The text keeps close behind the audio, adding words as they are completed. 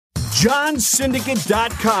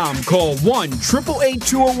JohnSyndicate.com. Call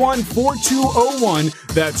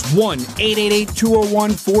 1-888-201-4201. That's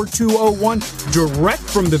 1-888-201-4201. Direct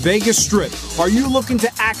from the Vegas Strip. Are you looking to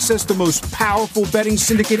access the most powerful betting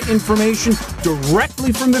syndicate information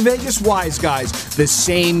directly from the Vegas Wise Guys? The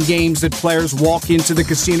same games that players walk into the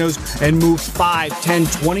casinos and move 5, 10,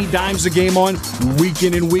 20 dimes a game on week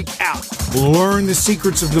in and week out. Learn the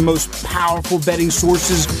secrets of the most powerful betting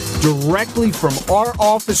sources directly from our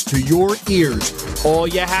office to your ears. All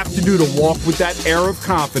you have to do to walk with that air of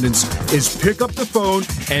confidence is pick up the phone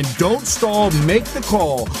and don't stall. Make the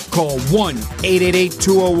call. Call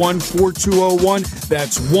 1-888-201-4201.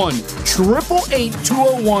 That's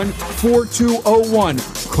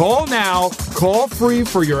 1-888-201-4201. Call now. Call free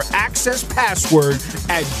for your access password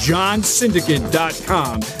at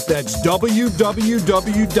johnsyndicate.com. That's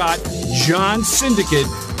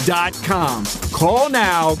www.johnsyndicate.com. Call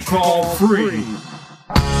now. Call free.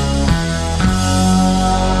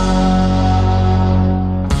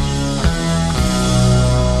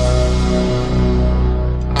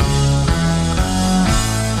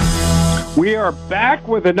 We are back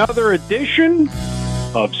with another edition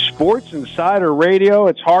of Sports Insider Radio.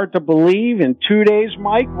 It's hard to believe. In 2 days,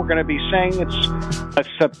 Mike, we're going to be saying it's a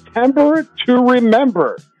September to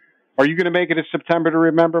remember. Are you going to make it a September to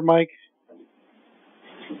remember, Mike?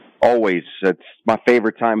 Always. It's my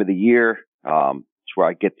favorite time of the year. It's where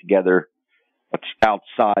I get together. It's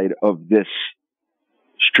outside of this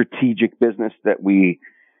strategic business that we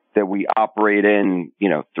operate in,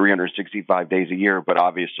 365 days a year. But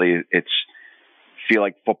obviously, feel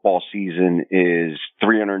like football season is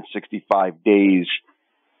 365 days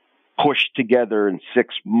pushed together in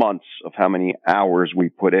 6 months of how many hours we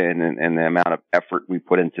put in and the amount of effort we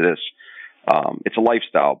put into this. It's a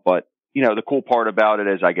lifestyle, but the cool part about it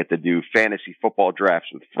is I get to do fantasy football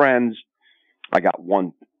drafts with friends. I got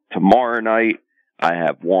one tomorrow night. I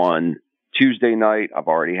have one Tuesday night. I've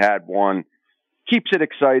already had one. Keeps it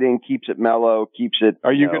exciting, keeps it mellow, keeps it...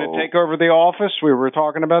 Are you going to take over the office? We were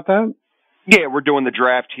talking about that? Yeah, we're doing the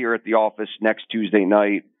draft here at the office next Tuesday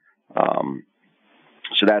night. So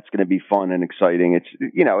that's going to be fun and exciting. It's,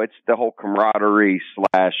 it's the whole camaraderie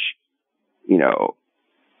 /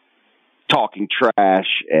 talking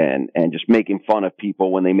trash and just making fun of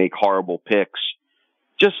people when they make horrible picks.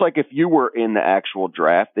 Just like if you were in the actual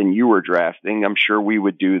draft and you were drafting, I'm sure we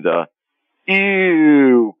would do the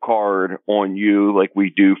ew card on you like we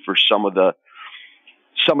do for some of the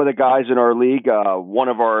guys in our league. One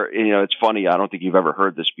of our, it's funny, I don't think you've ever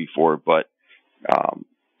heard this before, but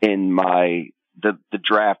in the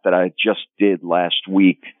draft that I just did last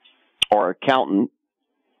week, our accountant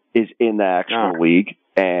is in the actual league,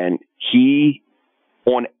 and he,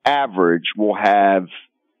 on average, will have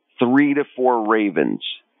 3 to 4 Ravens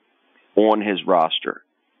on his roster.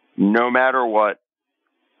 No matter what,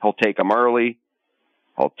 he'll take them early.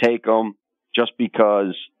 He'll take them just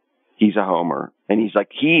because he's a homer. And he's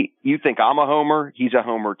like, you think I'm a homer? He's a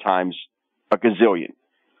homer times a gazillion.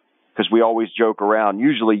 Because we always joke around.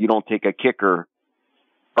 Usually you don't take a kicker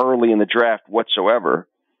early in the draft whatsoever.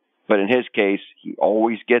 But in his case, he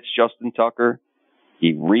always gets Justin Tucker.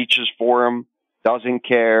 He reaches for him, doesn't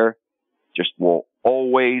care, just will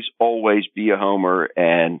always, always be a homer.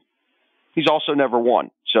 And he's also never won.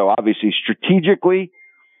 So obviously strategically,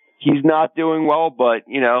 he's not doing well, but,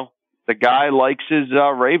 the guy likes his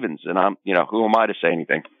Ravens, and I'm, who am I to say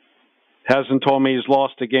anything? Hasn't told me he's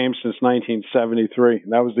lost a game since 1973.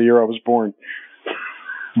 That was the year I was born.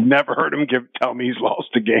 Never heard him tell me he's lost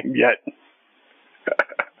a game yet.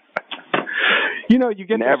 You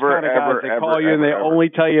get never, those kind of guys that call you and they ever. only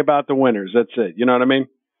tell you about the winners. That's it. You know what I mean?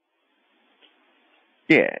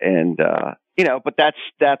 Yeah, and but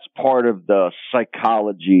that's part of the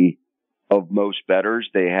psychology of most bettors.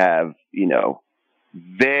 They have,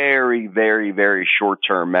 very, very, very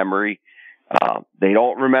short-term memory. They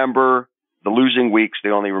don't remember the losing weeks.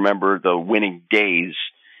 They only remember the winning days.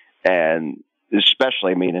 And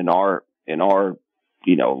especially, in our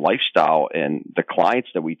lifestyle and the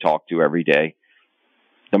clients that we talk to every day,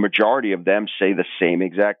 the majority of them say the same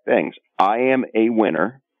exact things. I am a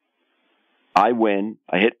winner. I win.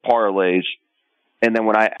 I hit parlays. And then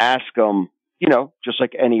when I ask them, just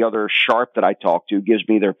like any other sharp that I talk to, gives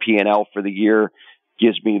me their P&L for the year,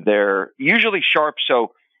 gives me their usually sharp.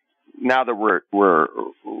 So now that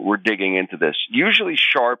we're digging into this, usually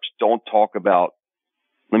sharps don't talk about,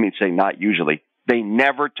 let me say not usually, they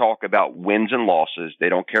never talk about wins and losses. They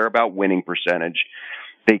don't care about winning percentage.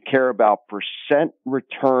 They care about percent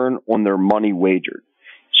return on their money wagered.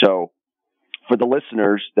 So for the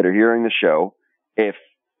listeners that are hearing the show, if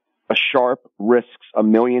a sharp risks $1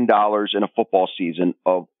 million in a football season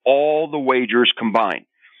of all the wagers combined,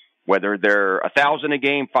 whether they're 1,000 a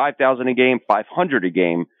game, 5,000 a game, 500 a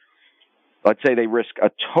game. Let's say they risk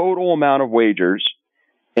a total amount of wagers.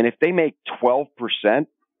 And if they make 12%,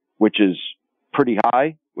 which is pretty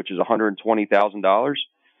high, which is $120,000,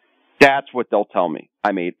 that's what they'll tell me.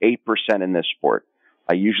 I made 8% in this sport.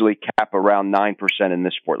 I usually cap around 9% in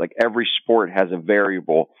this sport. Like every sport has a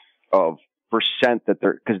variable of percent that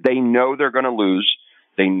because they know they're going to lose.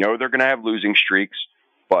 They know they're going to have losing streaks,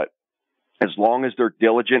 but as long as they're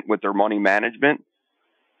diligent with their money management,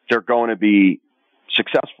 they're going to be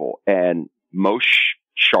successful. And most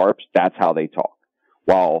sharps, that's how they talk.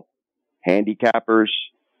 While handicappers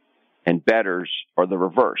and bettors are the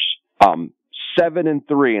reverse.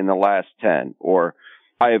 7-3 in the last 10, or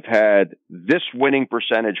I have had this winning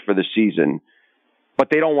percentage for the season, but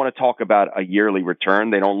they don't want to talk about a yearly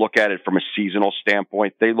return. They don't look at it from a seasonal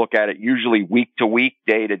standpoint. They look at it usually week to week,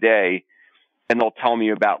 day to day, and they'll tell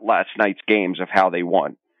me about last night's games of how they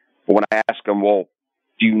won. But when I ask them, well,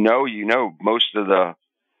 do you know most of the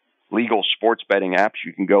legal sports betting apps,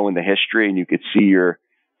 you can go in the history and you could see your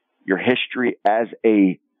history as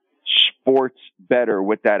a sports bettor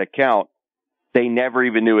with that account. They never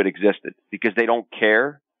even knew it existed because they don't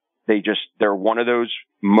care. They're one of those,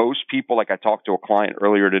 most people, like I talked to a client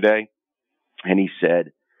earlier today and he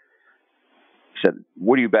said,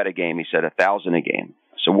 what do you bet a game? He said 1,000 a game.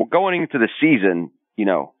 So we're going into the season, you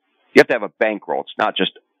have to have a bankroll. It's not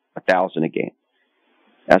just 1,000 a game.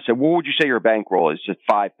 And I said, what would you say your bankroll is? He said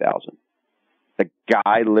 5,000. The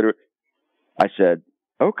guy literally, I said,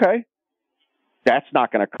 okay, that's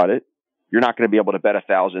not going to cut it. You're not going to be able to bet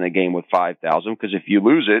 1,000 a game with 5,000 because if you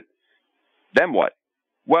lose it, then what?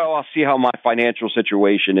 Well, I'll see how my financial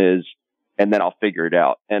situation is, and then I'll figure it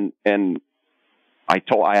out. And I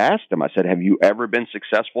asked him, I said, have you ever been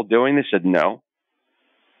successful doing this? He said, no.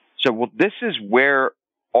 So, well, this is where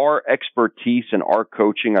our expertise and our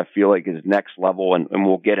coaching, I feel like, is next level, and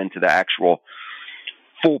we'll get into the actual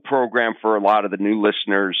full program for a lot of the new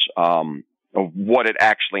listeners of what it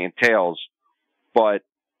actually entails. But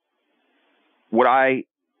what I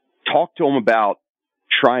talked to him about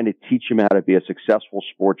trying to teach him how to be a successful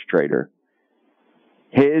sports trader,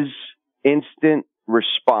 his instant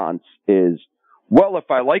response is, well, if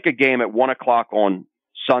I like a game at 1:00 on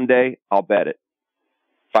Sunday, I'll bet it.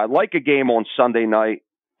 If I like a game on Sunday night,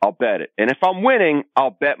 I'll bet it. And if I'm winning,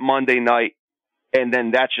 I'll bet Monday night. And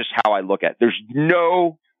then that's just how I look at it. There's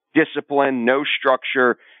no discipline, no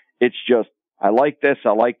structure. It's just, I like this,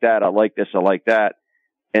 I like that, I like this, I like that.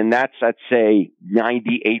 And that's, I'd say,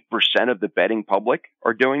 98% of the betting public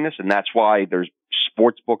are doing this. And that's why there's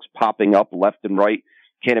sports books popping up left and right.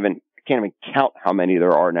 Can't even count how many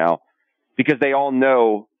there are now because they all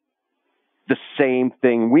know the same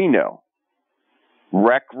thing we know.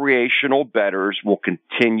 Recreational bettors will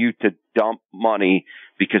continue to dump money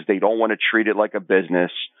because they don't want to treat it like a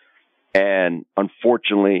business. And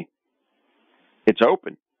unfortunately, it's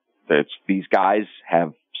open. These guys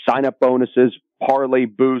have sign-up bonuses, parlay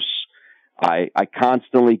boosts. I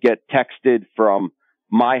constantly get texted from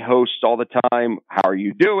my hosts all the time. How are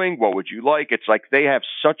you doing? What would you like? It's like they have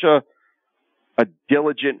such a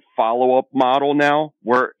diligent follow-up model now,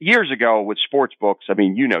 where years ago with sports books, I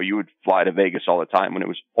mean, you would fly to Vegas all the time when it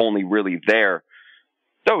was only really there.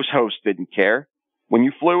 Those hosts didn't care. When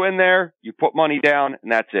you flew in there, you put money down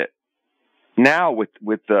and that's it. Now with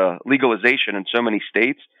the legalization in so many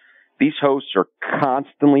states, these hosts are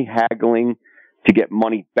constantly haggling to get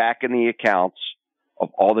money back in the accounts of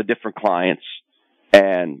all the different clients.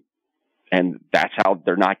 And that's how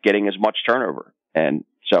they're not getting as much turnover. And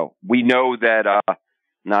so we know that,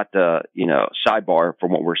 not the, sidebar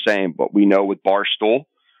from what we're saying, but we know with Barstool,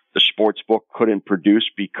 the sports book couldn't produce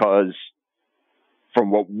because from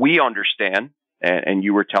what we understand, and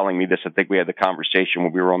you were telling me this, I think we had the conversation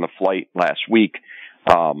when we were on the flight last week,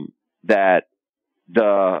 that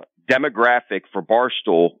the demographic for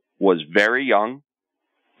Barstool was very young.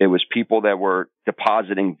 It was people that were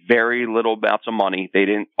depositing very little amounts of money. They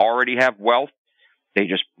didn't already have wealth. They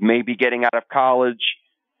just may be getting out of college.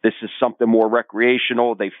 This is something more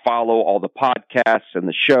recreational. They follow all the podcasts and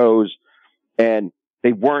the shows, and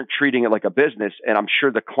they weren't treating it like a business. And I'm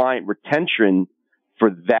sure the client retention for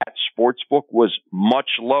that sports book was much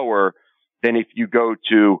lower than if you go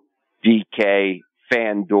to DK,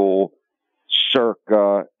 FanDuel,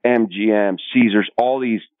 Circa, MGM, Caesars, all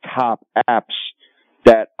these top apps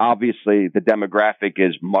that obviously the demographic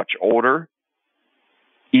is much older.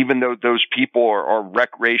 Even though those people are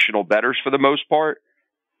recreational bettors for the most part,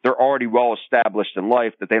 they're already well established in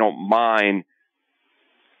life that they don't mind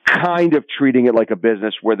kind of treating it like a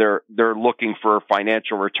business where they're looking for a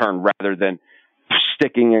financial return rather than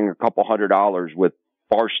sticking in a couple $100 with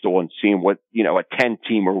Barstool and seeing what, a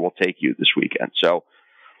 10-teamer will take you this weekend. So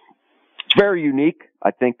it's very unique.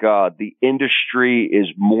 I think the industry is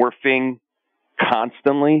morphing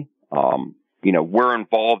constantly. We're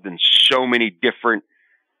involved in so many different,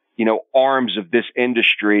 arms of this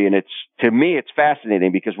industry. And to me, it's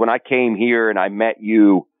fascinating because when I came here and I met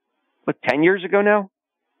you, 10 years ago now?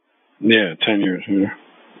 Yeah, 10 years. Yeah.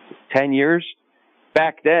 10 years?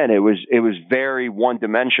 Back then, it was very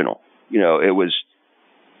one-dimensional.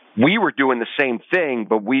 We were doing the same thing,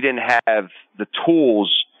 but we didn't have the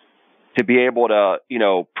tools to be able to,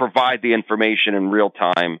 provide the information in real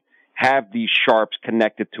time, have these sharps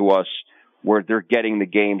connected to us where they're getting the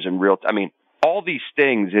games in real time. I mean, all these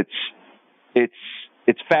things,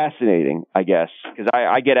 it's fascinating, I guess, because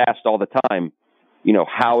I get asked all the time,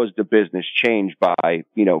 how has the business changed by,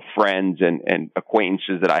 friends and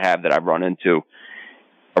acquaintances that I have that I've run into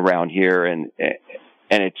around here. And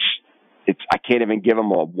I can't even give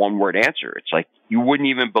them a one-word answer. It's like, you wouldn't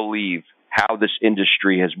even believe how this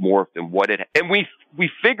industry has morphed and we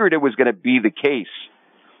figured it was going to be the case,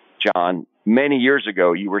 John. Many years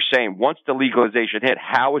ago, you were saying once the legalization hit,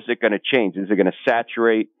 how is it going to change? Is it going to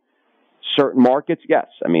saturate certain markets? Yes.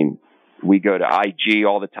 I mean, we go to IG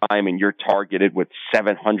all the time and you're targeted with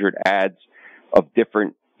 700 ads of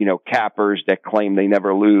different, cappers that claim they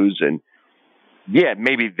never lose. And yeah,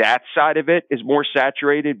 maybe that side of it is more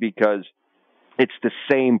saturated because it's the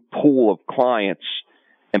same pool of clients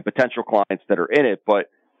and potential clients that are in it. But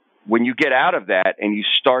when you get out of that and you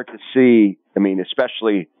start to see,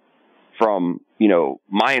 especially from,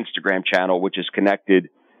 my Instagram channel, which is connected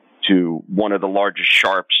to one of the largest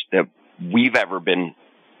sharps that we've ever been,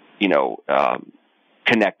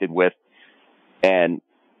 connected with. And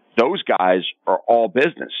those guys are all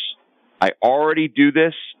business. I already do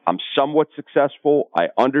this. I'm somewhat successful. I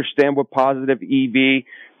understand what positive EV.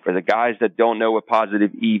 For the guys that don't know what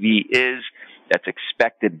positive EV is, that's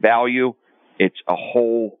expected value. It's a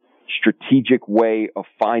whole strategic way of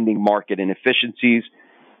finding market inefficiencies.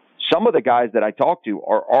 Some of the guys that I talk to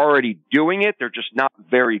are already doing it. They're just not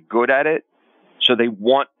very good at it. So they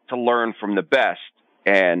want to learn from the best.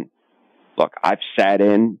 And look, I've sat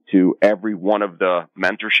in to every one of the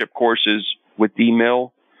mentorship courses with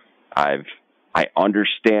D-Mill. I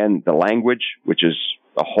understand the language, which is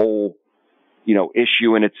a whole,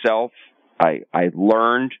 issue in itself. I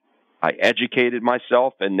learned, I educated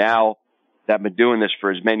myself, and now that I've been doing this for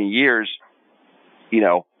as many years,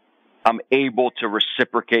 I'm able to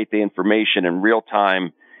reciprocate the information in real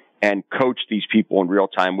time and coach these people in real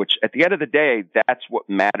time, which at the end of the day, that's what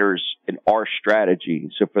matters in our strategy.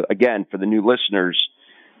 So for the new listeners,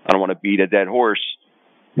 I don't want to beat a dead horse.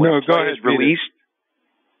 When a play is released,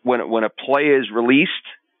 when a play is released,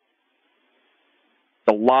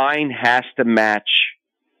 the line has to match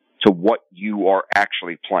to what you are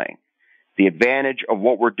actually playing. The advantage of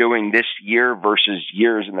what we're doing this year versus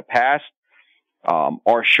years in the past,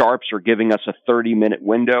 our sharps are giving us a 30-minute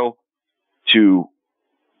window to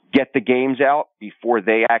get the games out before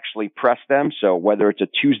they actually press them. So whether it's a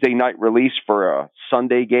Tuesday night release for a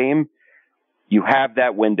Sunday game, you have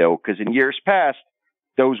that window, because in years past,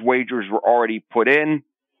 those wagers were already put in.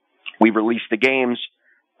 We released the games.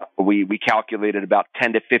 We calculated about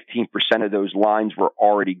 10 to 15% of those lines were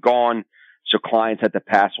already gone. So clients had to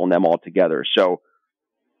pass on them altogether. So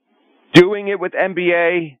doing it with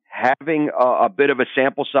NBA, having a bit of a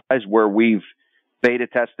sample size where we've beta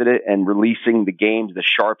tested it and releasing the games, the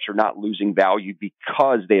sharps are not losing value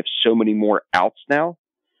because they have so many more outs now.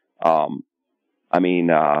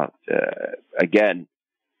 Again,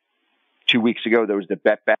 2 weeks ago, there was the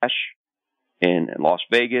Bet Bash in Las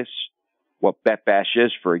Vegas. What Bet Bash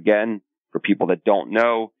is, for people that don't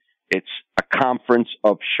know, it's a conference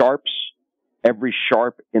of sharps. Every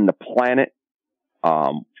sharp in the planet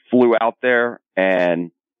flew out there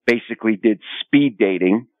and basically did speed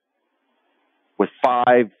dating with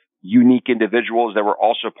 5 unique individuals that were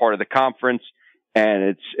also part of the conference.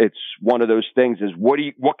 And it's one of those things is what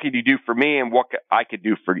can you do for me and what I could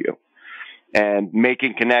do for you, and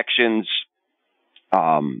making connections,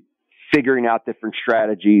 figuring out different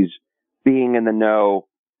strategies, being in the know.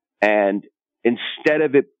 And instead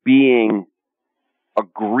of it being a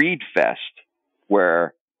greed fest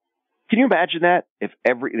where, can you imagine that if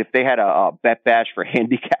they had a Bet Bash for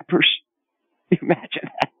handicappers? Can you imagine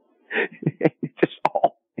that? Just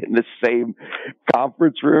all in the same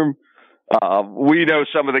conference room. We know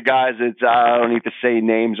some of the guys I don't need to say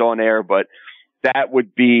names on air, but that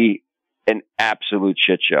would be an absolute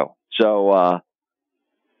shit show. So,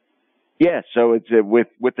 so it's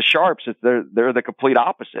with the sharps, they're the complete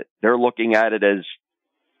opposite. They're looking at it as,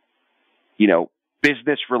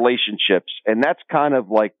 business relationships. And that's kind of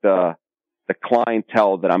like the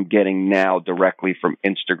clientele that I'm getting now directly from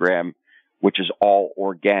Instagram, which is all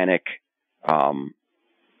organic.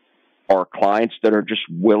 Our clients that are just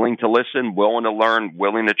willing to listen, willing to learn,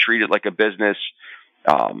 willing to treat it like a business.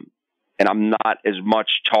 And I'm not as much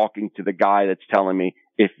talking to the guy that's telling me,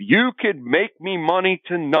 if you could make me money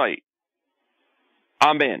tonight,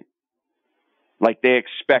 I'm in. Like they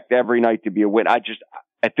expect every night to be a win.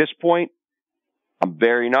 At this point, I'm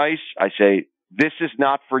very nice. I say, this is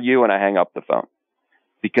not for you. And I hang up the phone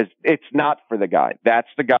because it's not for the guy. That's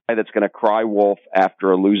the guy that's going to cry wolf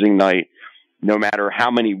after a losing night, no matter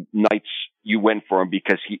how many nights you win for him,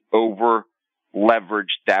 because he over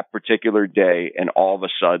leveraged that particular day. And all of a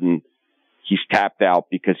sudden he's tapped out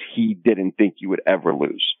because he didn't think you would ever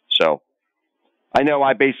lose. So I know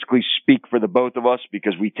I basically speak for the both of us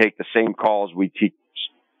because we take the same calls. We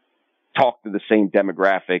talk to the same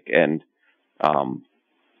demographic. And,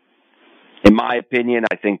 in my opinion,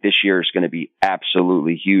 I think this year is going to be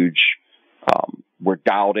absolutely huge. We're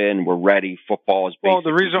dialed in. We're ready. Football is basically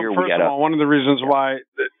the reason, here. First of all, one of the reasons why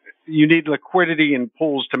you need liquidity in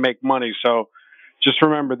pools to make money. So just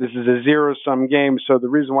remember, this is a zero-sum game. So the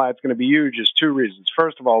reason why it's going to be huge is two reasons.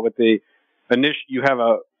 First of all, with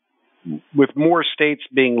with more states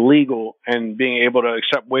being legal and being able to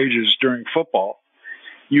accept wages during football,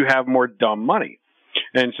 you have more dumb money.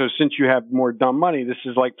 And so since you have more dumb money, this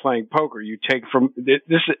is like playing poker. You take from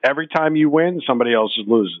this every time you win, somebody else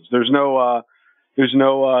loses. This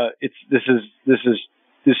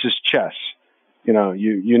is chess. You know,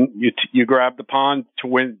 you grab the pawn to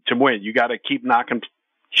win. You got to keep knocking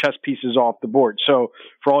chess pieces off the board. So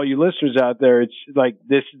for all you listeners out there, it's like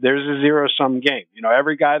this, there's a zero-sum game. You know,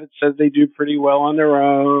 every guy that says they do pretty well on their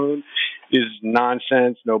own is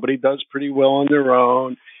nonsense. Nobody does pretty well on their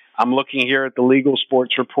own. I'm looking here at the Legal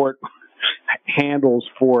Sports Report handles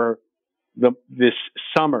for this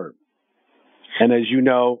summer. And as you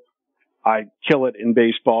know, I kill it in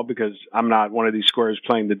baseball because I'm not one of these squares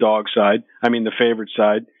playing the the favorite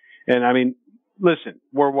side. And I mean, listen,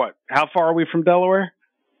 we're what? How far are we from Delaware?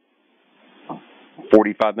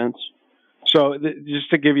 45 minutes. So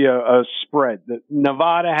just to give you a spread,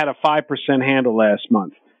 Nevada had a 5% handle last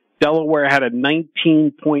month. Delaware had a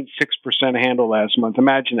 19.6% handle last month.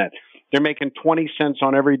 Imagine that. They're making 20 cents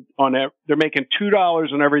they're making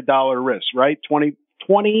 $2 on every dollar risk, right? 20%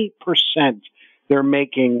 they're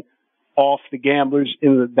making off the gamblers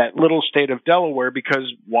in that little state of Delaware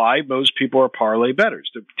because why? Most people are parlay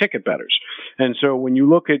bettors. They're ticket bettors. And so when you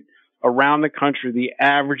look at around the country, the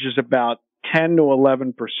average is about 10 to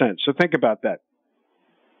 11%. So think about that.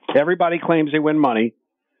 Everybody claims they win money.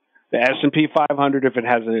 The S&P 500, if it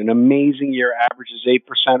has an amazing year, averages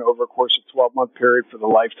 8% over a course of 12-month period for the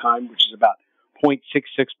lifetime, which is about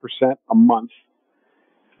 0.66% a month.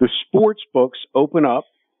 The sports books open up,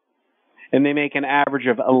 and they make an average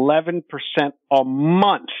of 11% a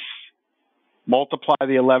month. Multiply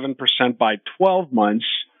the 11% by 12 months,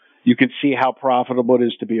 you can see how profitable it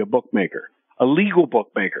is to be a bookmaker, a legal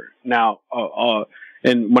bookmaker. Now,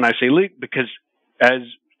 and when I say legal, because as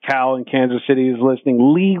Cal in Kansas City is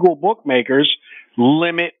listening, legal bookmakers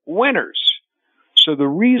limit winners. So the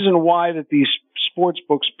reason why that these sports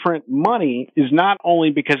books print money is not only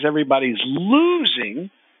because everybody's losing,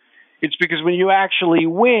 it's because when you actually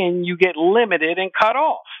win, you get limited and cut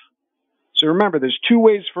off. So remember, there's two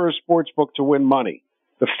ways for a sports book to win money.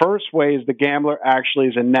 The first way is the gambler actually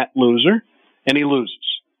is a net loser, and he loses.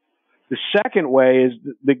 The second way is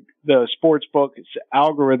the sports book, its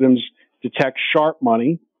algorithms detect sharp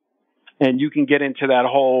money, and you can get into that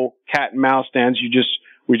whole cat and mouse dance.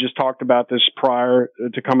 We just talked about this prior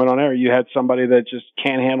to coming on air. You had somebody that just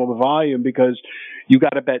can't handle the volume because you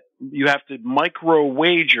got to bet. You have to micro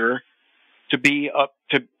wager to be up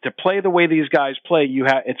to play the way these guys play.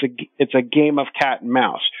 It's a game of cat and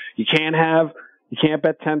mouse. You can't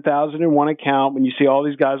bet 10,000 in one account. When you see all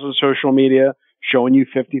these guys on social media showing you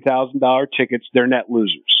 $50,000 tickets, they're net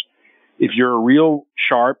losers. If you're a real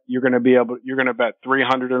sharp, you're going to bet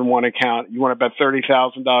 300 in one account. You want to bet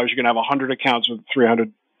 $30,000, you're going to have 100 accounts with a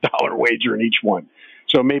 $300 wager in each one.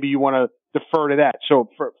 So maybe you want to defer to that. So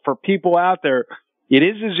for people out there, it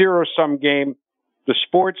is a zero-sum game. The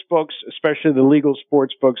sports books, especially the legal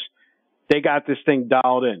sports books, they got this thing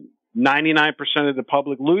dialed in. 99% of the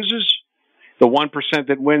public loses. The 1%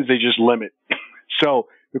 that wins, they just limit. So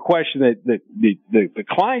the question that the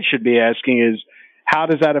client should be asking is, how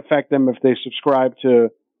does that affect them if they subscribe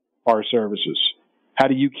to our services? How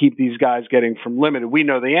do you keep these guys getting from limited? We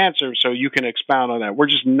know the answer, so you can expound on that. We're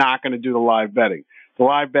just not going to do the live betting. The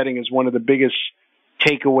live betting is one of the biggest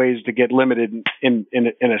takeaways to get limited in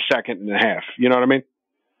a second and a half. You know what I mean?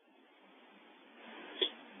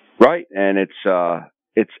 Right, and it's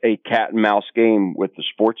a cat and mouse game with the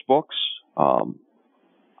sports books.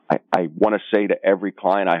 I want to say to every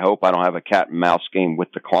client, I hope I don't have a cat and mouse game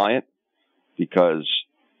with the client, because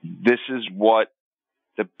this is what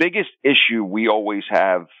the biggest issue we always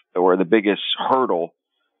have, or the biggest hurdle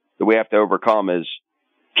that we have to overcome is,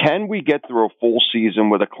 can we get through a full season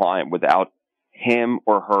with a client without him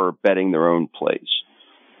or her betting their own plays?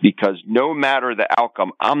 Because no matter the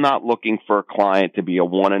outcome, I'm not looking for a client to be a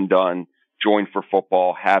one and done, join for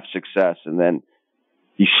football, have success, and then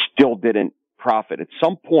he still didn't profit. At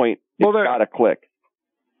some point, it's got to click.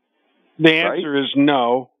 The answer is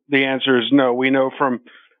no. The answer is no. We know from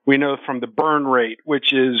the burn rate,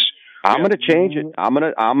 which is. I'm going to change it. I'm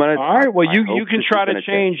going to. All right. Well, you can try to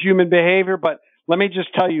change human behavior, but let me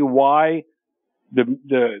just tell you why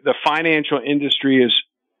the financial industry is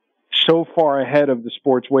so far ahead of the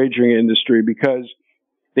sports wagering industry, because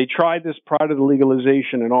they tried this prior to the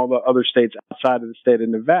legalization in all the other states outside of the state of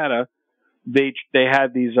Nevada. They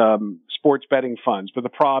had these sports betting funds, but the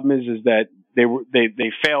problem is that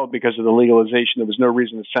they failed because of the legalization. There was no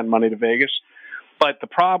reason to send money to Vegas, but the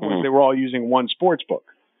problem was they were all using one sports book,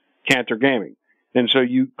 Cantor Gaming, and so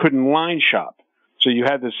you couldn't line shop. So you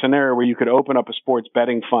had this scenario where you could open up a sports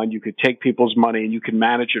betting fund, you could take people's money, and you could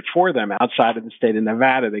manage it for them outside of the state of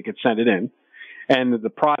Nevada. They could send it in. And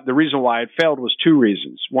the reason why it failed was two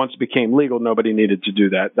reasons. Once it became legal, nobody needed to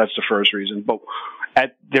do that. That's the first reason. But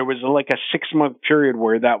there was like a 6-month period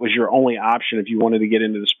where that was your only option if you wanted to get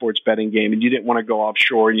into the sports betting game, and you didn't want to go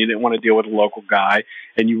offshore, and you didn't want to deal with a local guy,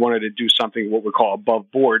 and you wanted to do something what we call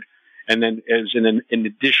above board. And then as an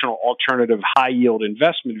additional alternative high-yield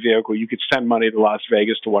investment vehicle, you could send money to Las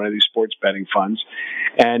Vegas to one of these sports betting funds.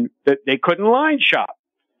 And they couldn't line shop.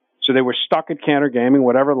 So they were stuck at Cantor Gaming,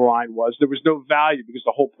 whatever the line was. There was no value, because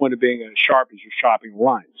the whole point of being a sharp is you're shopping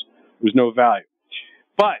lines. There was no value.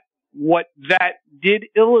 But what that did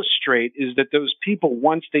illustrate is that those people,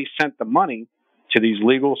 once they sent the money to these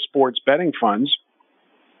legal sports betting funds,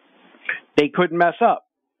 they couldn't mess up.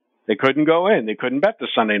 They couldn't go in. They couldn't bet the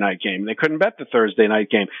Sunday night game. They couldn't bet the Thursday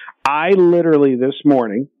night game. I literally this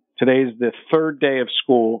morning, today's the third day of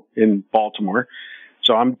school in Baltimore,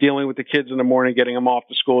 so I'm dealing with the kids in the morning, getting them off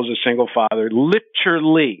to school as a single father,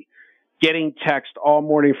 literally getting text all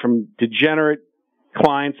morning from degenerate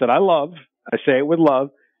clients that I love. I say it with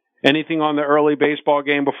love. Anything on the early baseball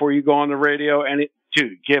game before you go on the radio, and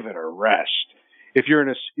dude, give it a rest. If you're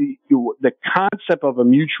in the concept of a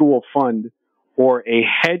mutual fund or a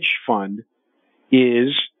hedge fund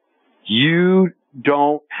is you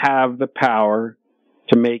don't have the power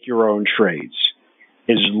to make your own trades.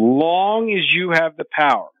 As long as you have the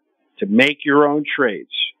power to make your own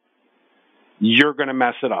trades, you're going to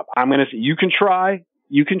mess it up. I'm going to say, you can try.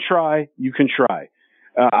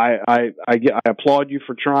 I applaud you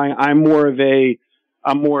for trying. I'm more of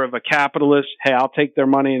a capitalist. Hey, I'll take their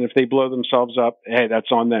money, and if they blow themselves up, hey,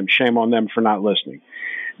 that's on them. Shame on them for not listening.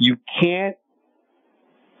 You can't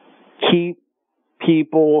keep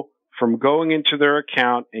people from going into their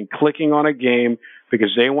account and clicking on a game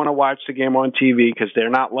because they want to watch the game on TV, because they're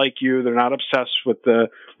not like you. They're not obsessed with the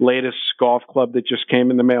latest golf club that just came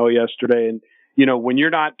in the mail yesterday. And, when you're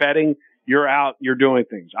not betting, you're out, you're doing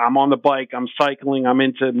things. I'm on the bike, I'm cycling, I'm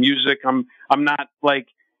into music. I'm not like,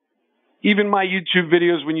 even my YouTube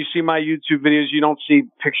videos, when you see my YouTube videos, you don't see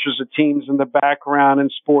pictures of teams in the background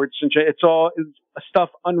and sports and it's all stuff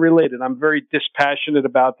unrelated. I'm very dispassionate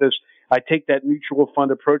about this. I take that mutual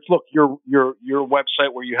fund approach. Look, your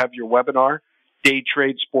website where you have your webinar,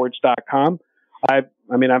 daytradesports.com. I've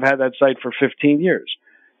had that site for 15 years.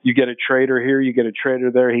 You get a trader here, you get a trader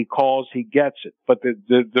there. He calls, he gets it. But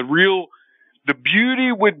the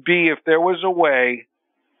beauty would be if there was a way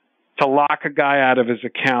to lock a guy out of his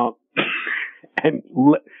account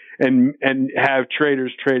and have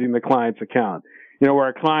traders trading the client's account. Where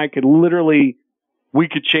a client could we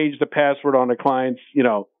could change the password on a client's,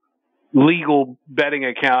 legal betting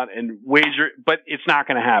account and wager, but it's not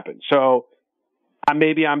going to happen. So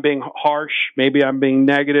maybe I'm being harsh, maybe I'm being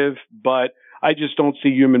negative, but I just don't see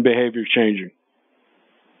human behavior changing.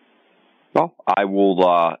 Well, I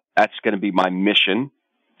will, that's going to be my mission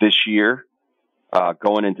this year,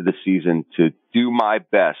 going into the season, to do my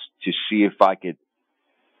best to see if I could,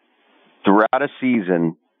 throughout a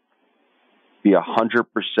season, be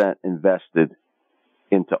 100% invested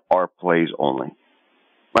into our plays only.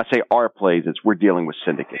 When I say our plays, we're dealing with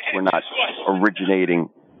syndicates. We're not originating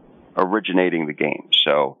the game.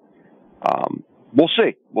 So, we'll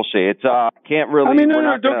see. It's, can't really.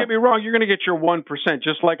 don't get me wrong. You're going to get your 1%.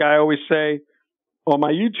 Just like I always say, Well,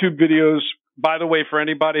 my YouTube videos, by the way, for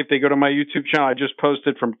anybody, if they go to my YouTube channel, I just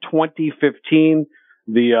posted from 2015,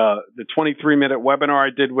 the 23-minute webinar I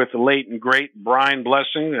did with the late and great Brian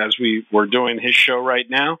Blessing, as we were doing his show right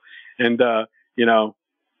now. And,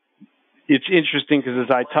 it's interesting because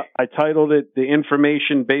as I titled it, the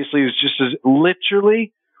information basically is just as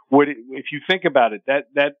literally if you think about it,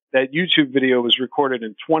 that YouTube video was recorded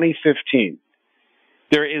in 2015.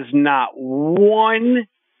 There is not one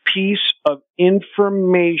piece of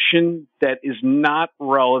information that is not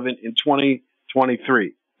relevant in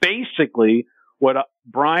 2023. Basically, what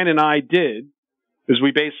Brian and I did is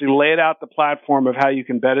we basically laid out the platform of how you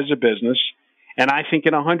can bet as a business. And I think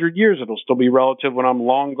in 100 years, it'll still be relative when I'm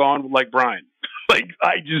long gone, like Brian.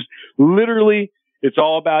 I just literally, it's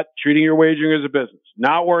all about treating your wagering as a business,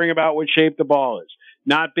 not worrying about what shape the ball is,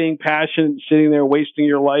 not being passionate, sitting there wasting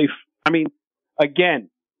your life. I mean, again,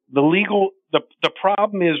 the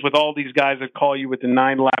problem is with all these guys that call you with the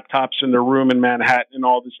 9 laptops in their room in Manhattan and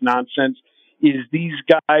all this nonsense is these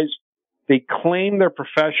guys, they claim they're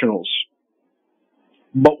professionals,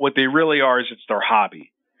 but what they really are is it's their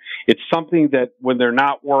hobby. It's something that when they're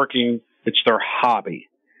not working, it's their hobby.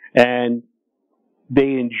 And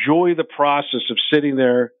they enjoy the process of sitting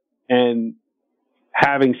there and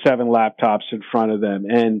having 7 laptops in front of them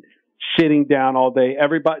and sitting down all day.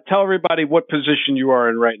 Tell everybody what position you are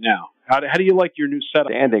in right now. How do you like your new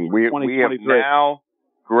setup? Standing. We have now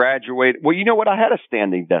graduated. Well, you know what? I had a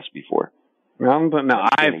standing desk before. For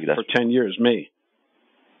 10 years, me.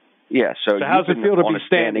 Yeah. So how's it feel to be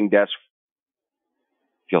standing desk?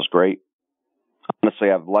 Feels great. Honestly,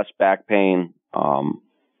 I have less back pain.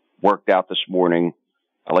 Worked out this morning.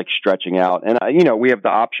 I like stretching out. And, we have the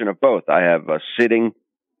option of both. I have a sitting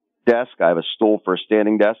desk. I have a stool for a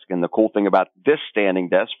standing desk. And the cool thing about this standing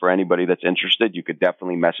desk, for anybody that's interested, you could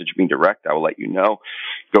definitely message me direct. I will let you know.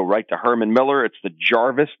 Go right to Herman Miller. It's the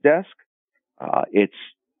Jarvis desk. It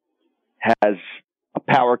has a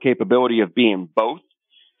power capability of being both.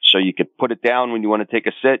 So you could put it down when you want to take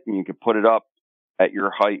a sit, and you could put it up at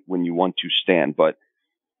your height when you want to stand. But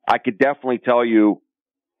I could definitely tell you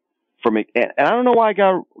and I don't know why I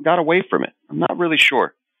got away from it. I'm not really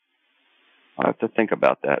sure. I have to think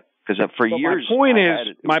about that because for years.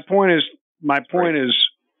 My point is,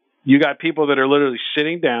 you got people that are literally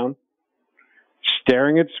sitting down,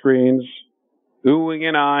 staring at screens, oohing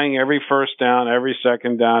and eyeing every first down, every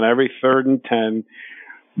second down, every 3rd and 10.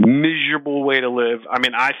 Miserable way to live. I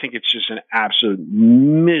mean, I think it's just an absolute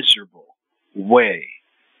miserable way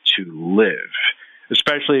to live.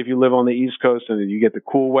 Especially if you live on the East Coast and you get the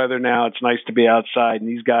cool weather now. It's nice to be outside, and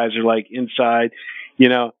these guys are like inside,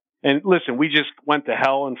 And listen, we just went to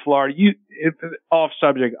hell in Florida. Off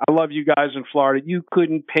subject, I love you guys in Florida. You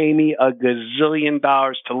couldn't pay me $1 gazillion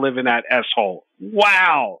to live in that S-hole.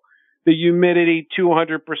 Wow. The humidity,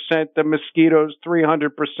 200%, the mosquitoes,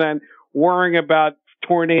 300%, worrying about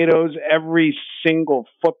tornadoes every single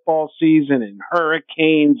football season and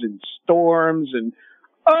hurricanes and storms and,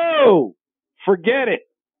 forget it.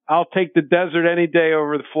 I'll take the desert any day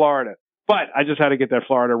over the Florida. But I just had to get that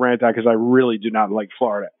Florida rant out because I really do not like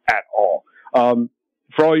Florida at all.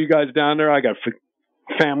 For all you guys down there, I got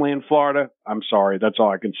family in Florida. I'm sorry. That's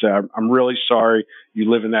all I can say. I'm really sorry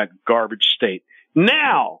you live in that garbage state.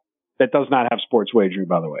 Now, that does not have sports wagering,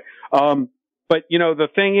 by the way. But, the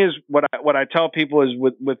thing is, what I tell people is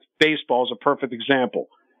with baseball is a perfect example.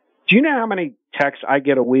 Do you know how many texts I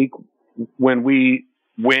get a week when we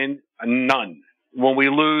win? None. When we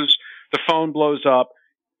lose, the phone blows up.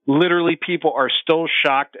 Literally, people are still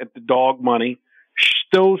shocked at the dog money,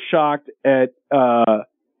 still shocked at the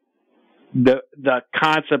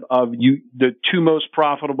concept of the 2 most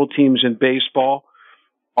profitable teams in baseball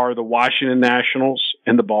are the Washington Nationals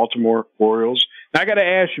and the Baltimore Orioles. Now, I got to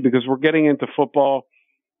ask you, because we're getting into football,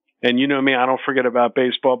 and you know me, I don't forget about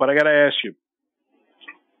baseball, but I got to ask you,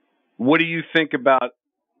 what do you think about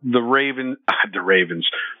the Orioles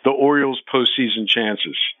postseason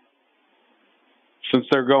chances? Since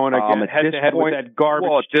they're going again head-to-head with that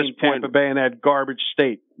garbage team, Tampa Bay, and that garbage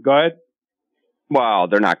state. Go ahead. Well,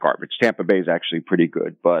 they're not garbage. Tampa Bay is actually pretty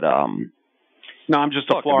good, but no, I'm just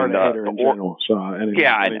a Florida hater in general. So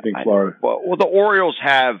anything Florida. Well, the Orioles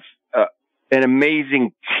have an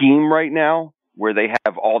amazing team right now, where they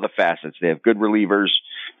have all the facets. They have good relievers,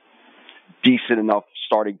 decent enough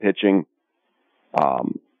starting pitching,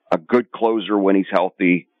 a good closer when he's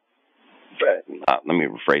healthy. Let me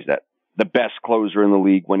rephrase that. The best closer in the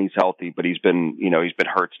league when he's healthy, but he's been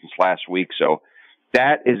hurt since last week. So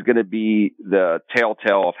that is going to be the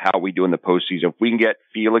telltale of how we do in the postseason. If we can get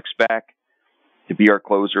Felix back to be our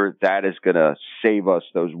closer, that is going to save us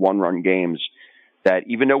those 1-run games that,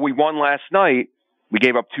 even though we won last night, we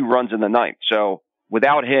gave up 2 runs in the ninth. So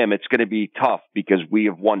without him, it's going to be tough because we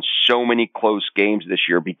have won so many close games this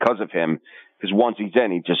year because of him. Because once he's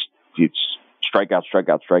in, it's strikeout,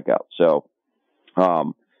 strikeout, strikeout. So,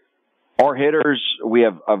 our hitters, we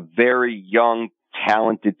have a very young,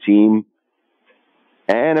 talented team.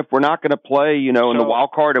 And if we're not going to play, in the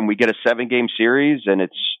wild card and we get a 7-game series and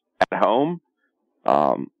it's at home,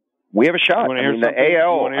 we have a shot. The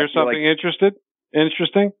AL. You want to hear something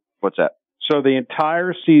interesting? What's that? So the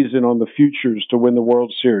entire season on the futures to win the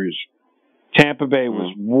World Series, Tampa Bay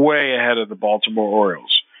was way ahead of the Baltimore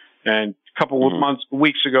Orioles. And a couple of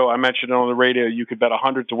weeks ago, I mentioned on the radio, you could bet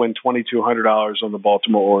 $100 to win $2,200 on the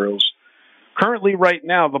Baltimore Orioles. Currently, right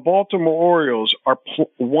now, the Baltimore Orioles are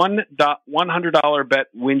 $100 bet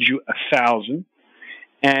wins you $1,000,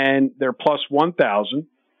 and they're plus 1,000,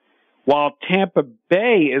 while Tampa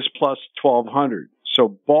Bay is plus 1,200. So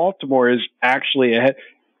Baltimore is actually ahead.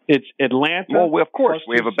 It's Atlanta. Well, of course,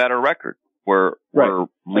 we have a better record. We're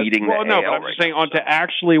leading the AL but I'm just saying, to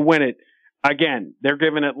actually win it, again, they're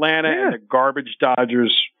giving Atlanta and the garbage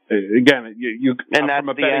Dodgers. Again, you and that's from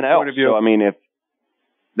a betting point of view. So, if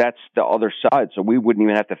that's the other side, so we wouldn't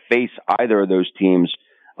even have to face either of those teams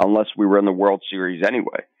unless we were in the World Series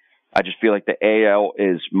anyway. I just feel like the AL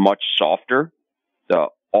is much softer.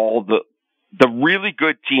 All the really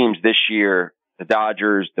good teams this year, the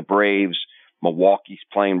Dodgers, the Braves, Milwaukee's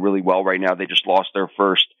playing really well right now. They just lost their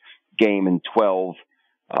first game in 12.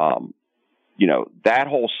 That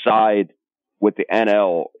whole side with the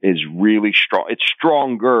NL is really strong. It's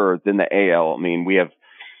stronger than the AL. We have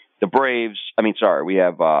the Braves. We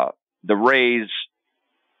have the Rays,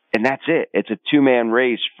 and that's it. It's a 2-man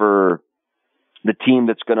race for the team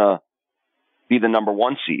that's going to be the number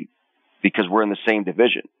 1 seed because we're in the same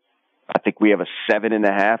division. I think we have a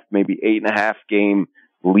 7.5, maybe 8.5 game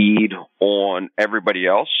lead on everybody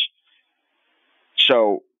else.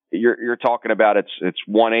 So you're talking about it's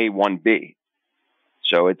 1A, 1B.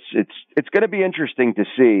 So it's going to be interesting to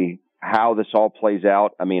see how this all plays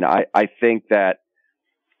out. I think that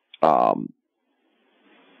the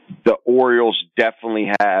Orioles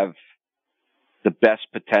definitely have the best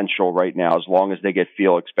potential right now as long as they get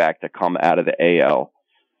Felix back to come out of the AL.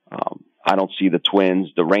 I don't see the Twins.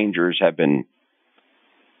 The Rangers have been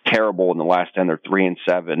terrible in the last 10. They're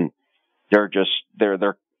 3-7.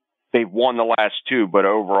 They've won the last 2, but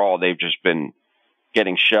overall they've just been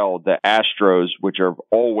getting shelled. The Astros, which have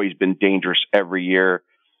always been dangerous every year,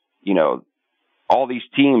 all these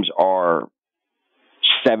teams are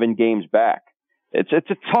 7 games back.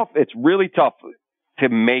 It's really tough to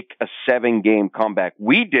make a 7-game comeback.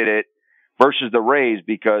 We did it versus the Rays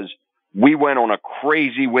because we went on a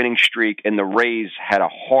crazy winning streak and the Rays had a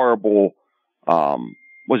horrible,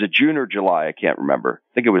 was it June or July? I can't remember.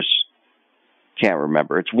 Can't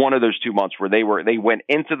remember. It's one of those 2 months where they went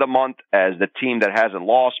into the month as the team that hasn't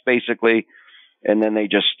lost basically. And then they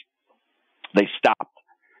stopped.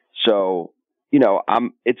 So,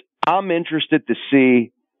 I'm interested to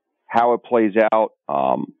see how it plays out.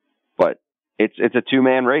 But it's a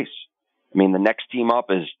 2-man race. The next team up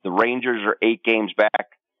is the Rangers are 8 games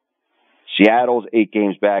back. Seattle's 8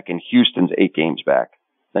 games back and Houston's 8 games back.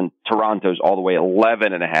 Then Toronto's all the way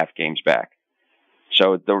 11.5 games back.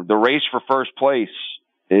 So the race for first place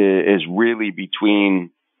is really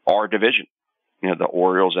between our division, the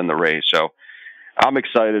Orioles and the Rays. So I'm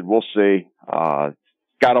excited. We'll see. Got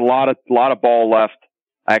a lot of ball left.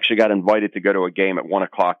 I actually got invited to go to a game at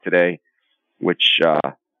 1:00 today, which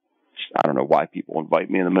I don't know why people invite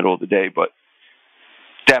me in the middle of the day, but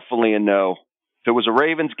definitely a no. If it was a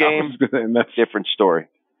Ravens game, that's a different story.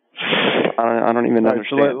 I don't even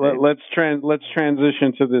understand. So let's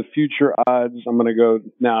transition to the future odds. I'm going to go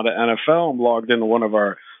now to NFL. I'm logged into one of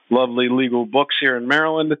our lovely legal books here in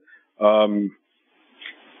Maryland. So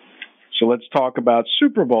let's talk about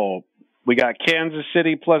Super Bowl. We got Kansas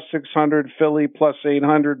City plus 600, Philly plus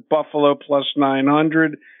 800, Buffalo plus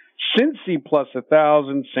 900, Cincy plus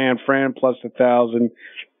 1,000, San Fran plus 1,000,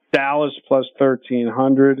 Dallas plus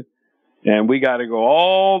 1,300. And we got to go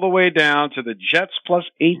all the way down to the Jets plus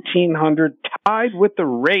 1,800, tied with the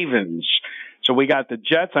Ravens. So we got the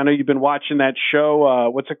Jets. I know you've been watching that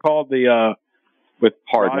show. What's it called? With Hard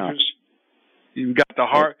Rodgers. Knocks. You've got the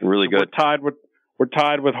hard. Really good. We're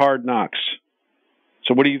tied with Hard Knocks.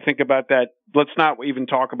 So what do you think about that? Let's not even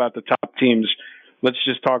talk about the top teams. Let's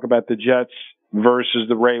just talk about the Jets versus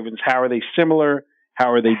the Ravens. How are they similar?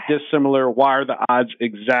 How are they dissimilar? Why are the odds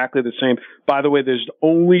exactly the same? By the way, there's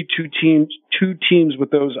only two teams with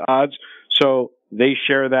those odds, so they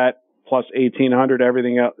share that plus 1,800.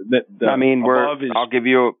 Everything else, I'll give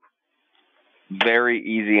you a very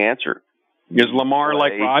easy answer. Is Lamar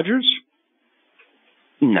like Rodgers?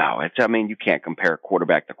 No, you can't compare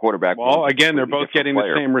quarterback to quarterback. Well, again, they're both getting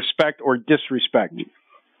the same respect or disrespect.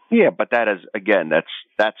 Yeah, but that is, again,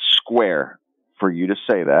 that's square for you to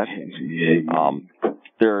say that.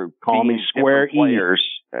 They're call me square players.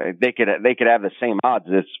 They could have the same odds.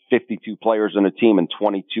 It's 52 players on a team, and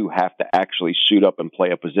 22 have to actually suit up and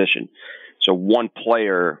play a position. So one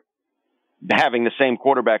player having the same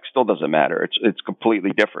quarterback still doesn't matter. It's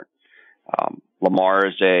completely different. Lamar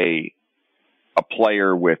is a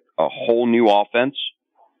player with a whole new offense,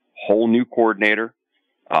 whole new coordinator,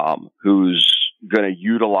 who's going to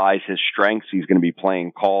utilize his strengths. He's going to be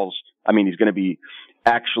playing calls. He's going to be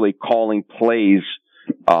actually calling plays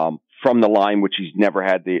from the line, which he's never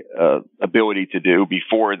had the ability to do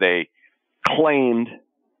before. They claimed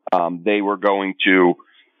they were going to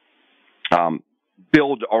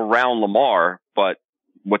build around Lamar, but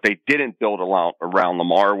what they didn't build around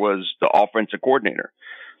Lamar was the offensive coordinator.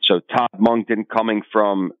 So Todd Monken, coming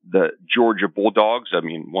from the Georgia Bulldogs,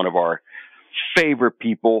 one of our favorite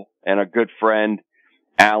people and a good friend,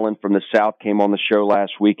 Alan from the South, came on the show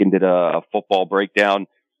last week and did a football breakdown.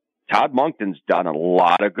 Todd Monken's done a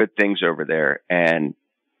lot of good things over there, and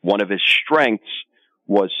one of his strengths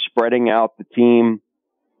was spreading out the team,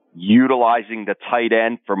 utilizing the tight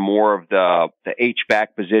end for more of the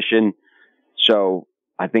H-back position. So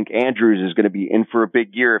I think Andrews is going to be in for a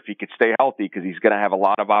big year if he could stay healthy, because he's going to have a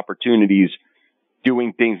lot of opportunities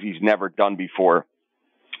doing things he's never done before,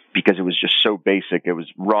 because it was just so basic. It was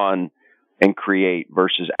run and create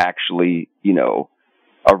versus actually,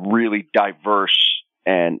 a really diverse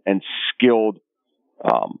and skilled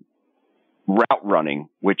route running,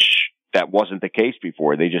 which that wasn't the case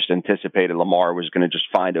before. They just anticipated Lamar was going to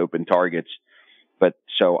just find open targets. But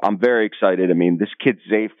so I'm very excited. This kid,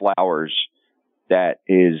 Zay Flowers, that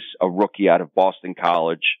is a rookie out of Boston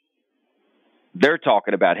College, they're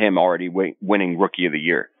talking about him already winning Rookie of the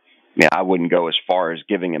Year. I wouldn't go as far as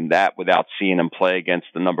giving him that without seeing him play against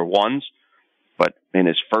the number ones. But in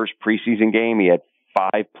his first preseason game, he had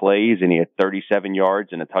 5 plays and he had 37 yards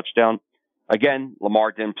and a touchdown. Again,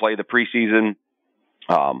 Lamar didn't play the preseason.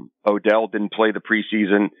 Odell didn't play the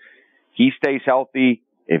preseason. He stays healthy.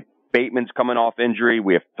 If Bateman's coming off injury,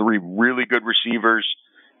 we have 3 really good receivers.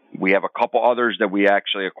 We have a couple others that we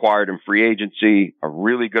actually acquired in free agency, a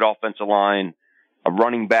really good offensive line, a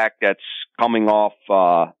running back that's coming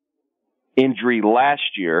off injury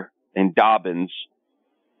last year in Dobbins.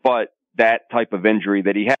 But that type of injury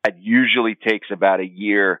that he had usually takes about a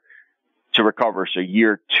year to recover. So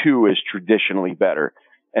year 2 is traditionally better.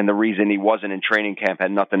 And the reason he wasn't in training camp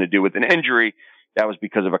had nothing to do with an injury. That was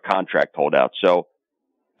because of a contract holdout. So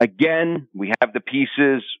again, we have the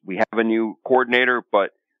pieces. We have a new coordinator,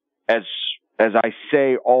 but as I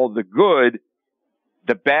say, all the good,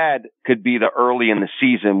 the bad could be the early in the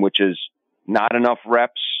season, which is not enough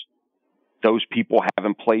reps. Those people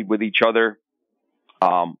haven't played with each other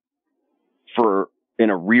in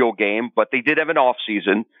a real game, but they did have an off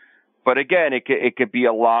season. But again, it could be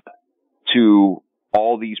a lot to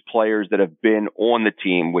all these players that have been on the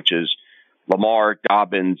team, which is Lamar,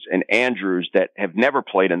 Dobbins, and Andrews, that have never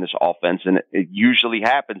played in this offense. And it usually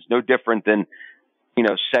happens no different than,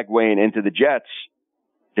 segueing into the Jets.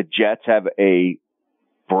 The Jets have a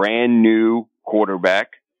brand new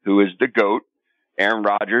quarterback who is the GOAT, Aaron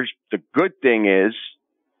Rodgers. The good thing is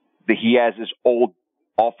that he has his old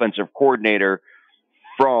offensive coordinator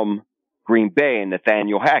from Green Bay, and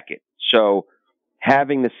Nathaniel Hackett. So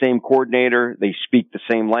having the same coordinator, they speak the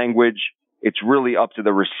same language. It's really up to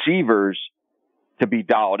the receivers to be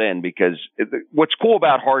dialed in, because what's cool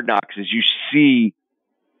about Hard Knocks is you see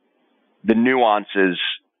the nuances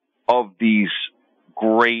of these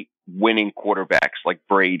great winning quarterbacks like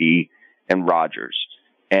Brady and Rodgers,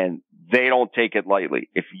 and they don't take it lightly.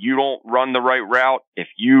 If you don't run the right route, if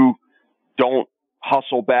you don't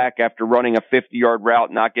hustle back after running a 50-yard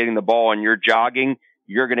route, not getting the ball, and you're jogging,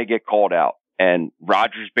 you're going to get called out. And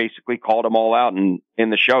Rodgers basically called them all out in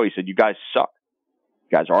the show. He said, "You guys suck.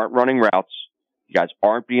 You guys aren't running routes. You guys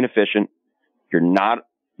aren't being efficient. You're not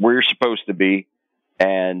where you're supposed to be."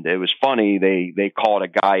 And it was funny. They called a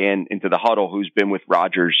guy into the huddle who's been with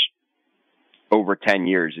Rodgers over 10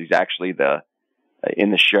 years. He's actually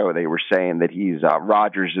in the show, they were saying that he's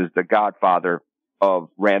Rodgers is the godfather of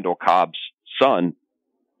Randall Cobb's son.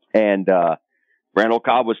 And Randall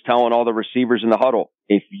Cobb was telling all the receivers in the huddle,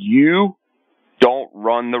 if you don't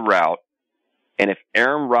run the route, and if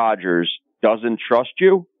Aaron Rodgers doesn't trust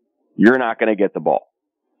you, you're not going to get the ball.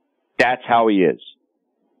 That's how he is.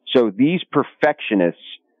 So these perfectionists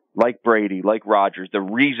like Brady, like Rodgers, the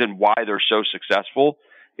reason why they're so successful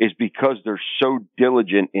is because they're so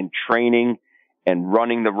diligent in training and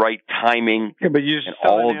running the right timing. Yeah, but you and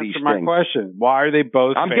still all didn't of these answer my things. question. Why are they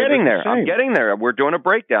both? I'm getting there. The same? We're doing a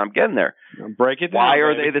breakdown. I'm getting there. Break it down. Why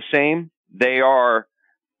are they the same? They are.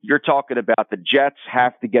 You're talking about the Jets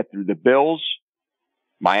have to get through the Bills,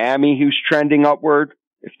 Miami, who's trending upward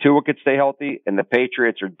if Tua could stay healthy, and the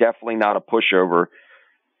Patriots are definitely not a pushover.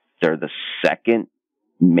 They're the second,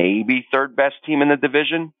 maybe third best team in the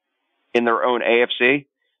division in their own AFC.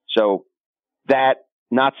 So that,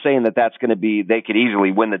 not saying that that's going to be, they could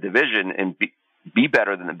easily win the division and be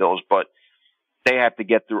better than the Bills, but they have to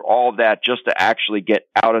get through all of that just to actually get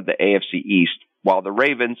out of the AFC East. While the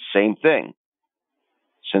Ravens, same thing.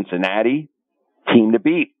 Cincinnati, team to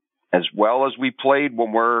beat. As well as we played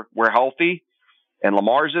when we're healthy and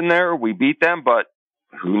Lamar's in there, we beat them, but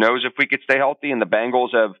who knows if we could stay healthy. And the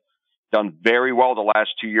Bengals have done very well the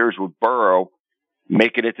last 2 years with Burrow,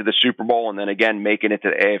 making it to the Super Bowl and then again making it to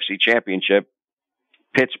the AFC Championship.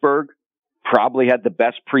 Pittsburgh probably had the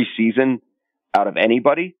best preseason out of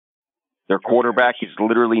anybody. Their quarterback is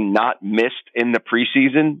literally not missed in the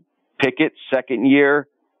preseason. Pickett, second year,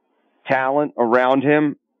 talent around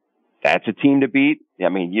him. That's a team to beat. I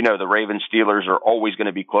mean, you know, the Ravens Steelers are always going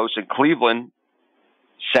to be close. And Cleveland,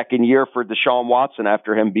 second year for Deshaun Watson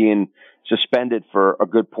after him being suspended for a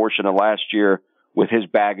good portion of last year with his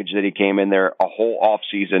baggage that he came in there a whole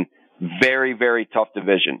offseason. Very, very tough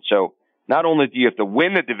division. So not only do you have to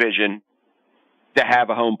win the division to have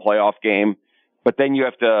a home playoff game, but then you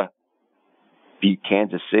have to beat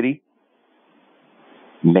Kansas City,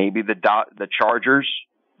 maybe the Chargers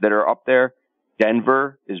that are up there.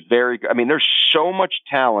 Denver is very good. I mean, there's so much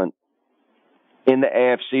talent in the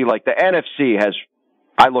AFC. Like the NFC has,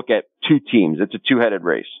 I look at two teams. It's a two-headed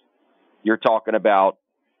race. You're talking about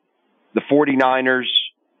the 49ers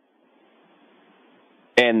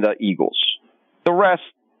and the Eagles. The rest,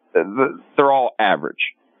 they're all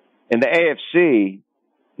average. In the AFC,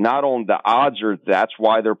 not only the odds are, that's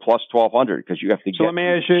why they're plus 1,200 because you have to get the Chiefs.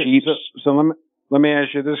 Let me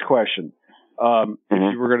ask you this question. If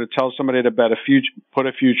you were going to tell somebody to bet put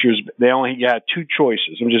a futures, they only had two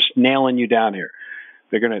choices. I'm just nailing you down here.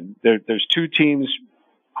 There's two teams,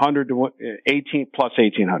 100 to 18 plus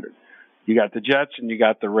 1,800. You got the Jets and you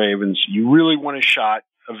got the Ravens. You really want a shot,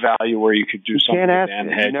 a value where you could do something. Can't ask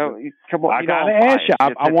it. You know, come on, I got to ask you.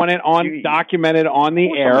 I want it documented on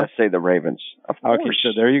the air. I'm going to say the Ravens. Of course. Okay, so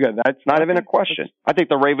there you go. That's not even a question. I think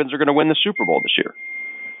the Ravens are going to win the Super Bowl this year.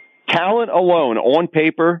 Talent alone, on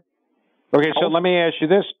paper. Okay, so let me ask you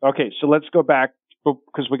this. Okay, so let's go back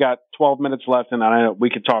because we got 12 minutes left, and I know we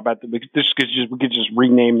could talk about we could just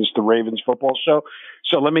rename this the Ravens Football Show.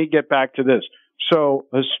 So let me get back to this. So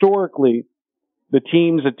historically, the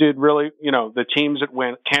teams that did really, the teams that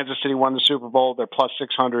went, Kansas City won the Super Bowl, they're plus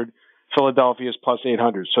 600. Philadelphia is plus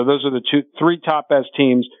 800. So those are the three top best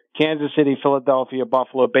teams: Kansas City, Philadelphia,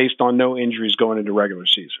 Buffalo, based on no injuries going into regular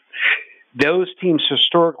season. Those teams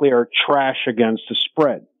historically are trash against the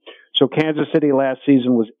spread. So Kansas City last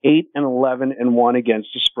season was 8-11-1 against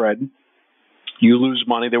the spread. You lose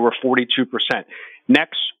money. They were 42%.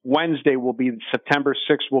 Next Wednesday will be September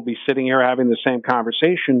 6th. We'll be sitting here having the same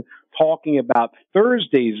conversation, talking about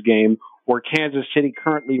Thursday's game, where Kansas City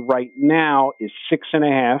currently right now is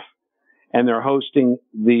 6.5, and they're hosting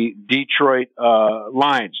the Detroit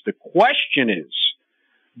Lions. The question is,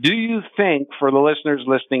 do you think, for the listeners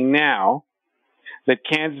listening now, that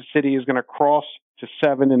Kansas City is going to cross to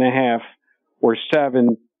 7.5 or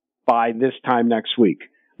 7 by this time next week?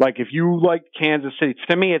 Like, if you like Kansas City,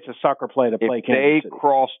 to me, it's a sucker play to play Kansas City. If they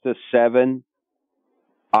cross to 7,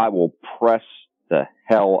 I will press the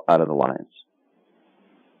hell out of the Lions.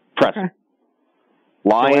 Press. Okay.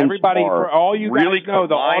 Lions. So everybody, for all you guys really know,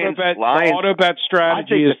 the auto bet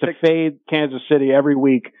strategy is to fade Kansas City every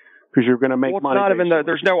week because you're going to make money. Not even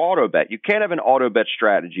there's no auto bet. You can't have an auto bet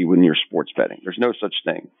strategy when you're sports betting. There's no such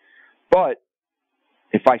thing. But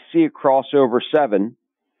if I see a crossover 7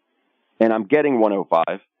 and I'm getting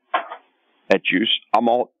 105 at juice, I'm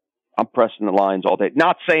pressing the lines all day.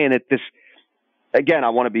 Not saying that again, I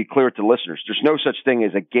want to be clear to listeners. There's no such thing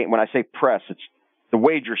as a game. When I say press, it's the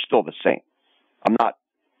wager's still the same. I'm not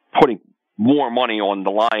putting more money on the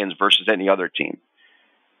Lions versus any other team.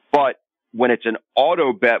 But when it's an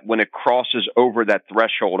auto bet, when it crosses over that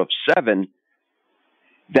threshold of 7,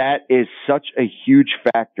 that is such a huge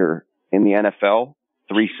factor in the NFL,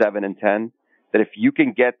 3, 7, and 10, that if you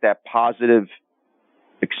can get that positive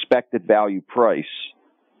expected value price,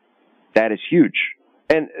 that is huge.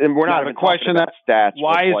 And we're not even question that stats.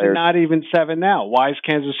 Why is it not even 7 now? Why is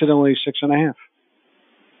Kansas City only 6.5?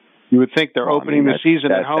 You would think they're opening the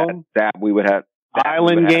season at home. That we would have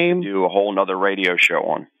island game. Do a whole nother radio show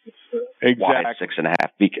on. Exactly. Why it's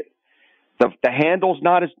 6.5. The handle's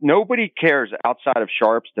not as, nobody cares outside of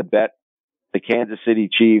sharps to bet the Kansas City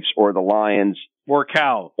Chiefs or the Lions. Or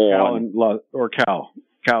Cal.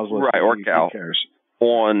 Cal's right, or Cal. Cares.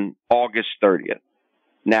 On August 30th.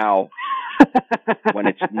 Now, when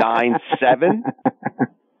it's 9-7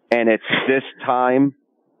 and it's this time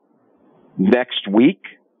next week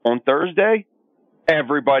on Thursday,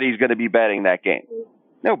 everybody's going to be betting that game.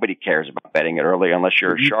 Nobody cares about betting it early unless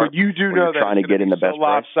you're a sharp. But you do know that trying to get in the best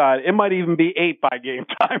lopsided. It might even be 8 by game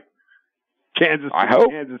time. Kansas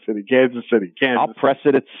City. I'll press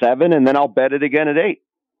it at 7 and then I'll bet it again at 8.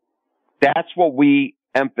 That's what we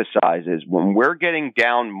emphasize is when we're getting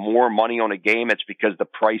down more money on a game, it's because the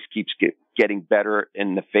price keeps getting better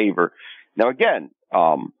in the favor. Now, again,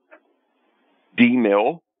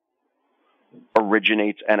 D-Mill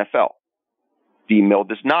originates NFL. D-Mill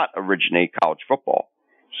does not originate college football.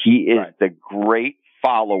 He is the great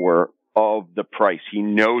follower of the price. He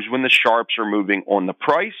knows when the sharps are moving on the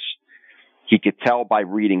price. He could tell by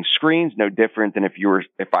reading screens, no different than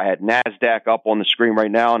if I had NASDAQ up on the screen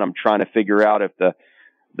right now and I'm trying to figure out if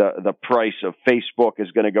the price of Facebook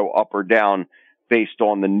is going to go up or down based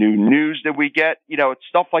on the new news that we get. It's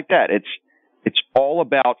stuff like that. It's all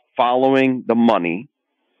about following the money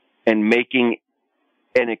and making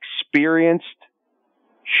an experienced,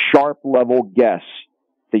 sharp level guess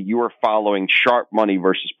that you are following sharp money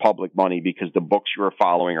versus public money because the books you are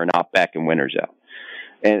following are not backing winners out.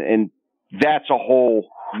 And that's a whole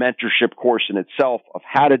mentorship course in itself of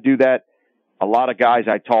how to do that. A lot of guys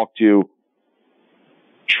I talk to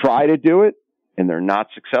try to do it and they're not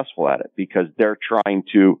successful at it because they're trying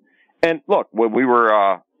to. And look, when we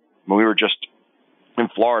were just in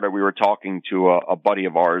Florida, we were talking to a buddy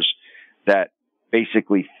of ours that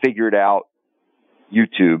basically figured out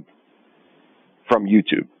YouTube from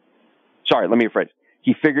YouTube. Sorry, let me rephrase.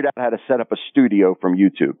 He figured out how to set up a studio from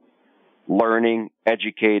YouTube, learning,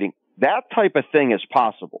 educating. That type of thing is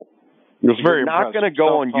possible. It's very You're not going to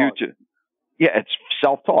go on YouTube. Yeah, it's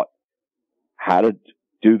self-taught. How to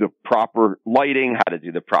do the proper lighting, how to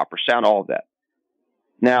do the proper sound, all of that.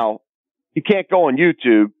 Now, you can't go on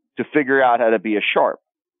YouTube to figure out how to be a sharp.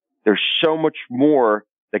 There's so much more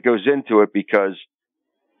that goes into it because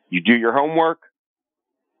you do your homework,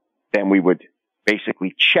 then we would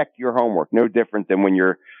basically check your homework. No different than when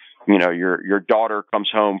your daughter comes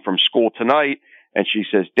home from school tonight and she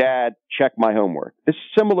says, "Dad, check my homework." It's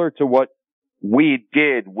similar to what we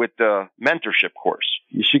did with the mentorship course.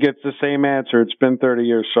 She gets the same answer. It's been 30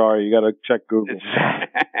 years. Sorry, you got to check Google.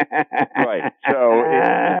 Right.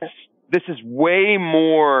 So this is way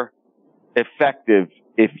more effective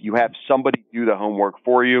if you have somebody do the homework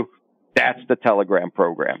for you. That's the Telegram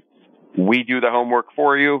program. We do the homework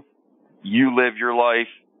for you. You live your life.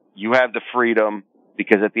 You have the freedom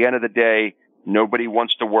because at the end of the day, nobody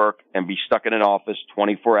wants to work and be stuck in an office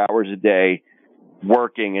 24 hours a day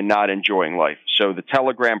working and not enjoying life. So the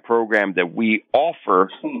Telegram program that we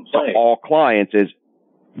offer to all clients is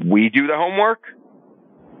we do the homework.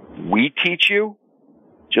 We teach you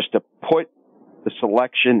just to put the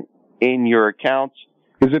selection in your accounts.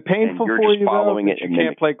 Is it painful for you though, that you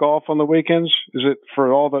can't play golf on the weekends? Is it for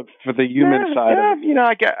the human side of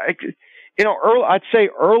it? I'd say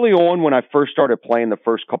early on when I first started playing the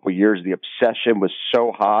first couple of years, the obsession was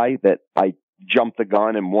so high that I jumped the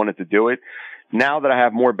gun and wanted to do it. Now that I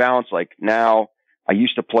have more balance, like now I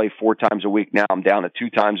used to play 4 times a week. Now I'm down to 2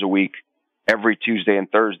 times a week. Every Tuesday and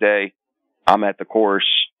Thursday, I'm at the course,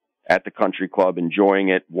 at the country club, enjoying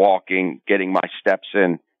it, walking, getting my steps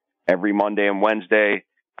in. Every Monday and Wednesday,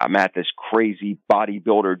 I'm at this crazy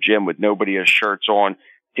bodybuilder gym with nobody has shirts on.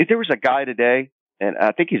 Dude, there was a guy today, and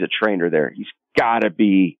I think he's a trainer there. He's got to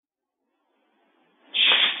be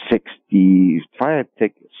 60, trying to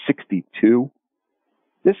take 62.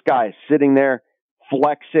 This guy is sitting there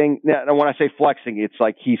flexing. Now, when I say flexing, it's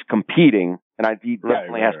like he's competing, and he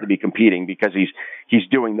definitely has to be competing because he's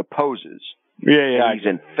doing the poses. Yeah. He's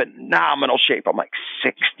in phenomenal shape. I'm like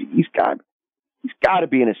 60. He's got to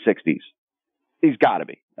be in his 60s. He's got to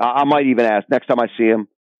be. I might even ask next time I see him.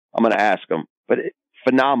 I'm going to ask him. But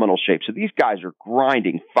phenomenal shape. So these guys are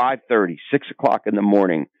grinding 5:30, 6 o'clock in the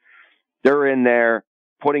morning. They're in there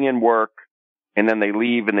putting in work, and then they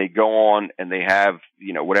leave and they go on and they have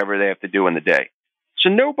whatever they have to do in the day. So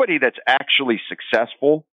nobody that's actually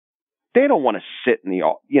successful, they don't want to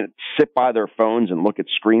sit by their phones and look at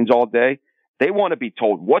screens all day. They want to be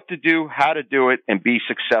told what to do, how to do it, and be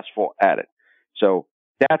successful at it. So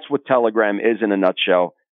that's what Telegram is in a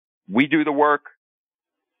nutshell. We do the work.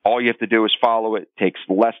 All you have to do is follow it. It takes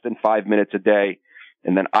less than 5 minutes a day.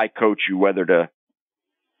 And then I coach you whether to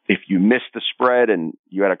if you missed the spread and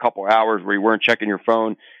you had a couple hours where you weren't checking your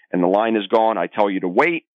phone and the line is gone, I tell you to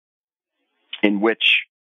wait, in which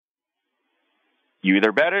you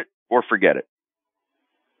either bet it or forget it.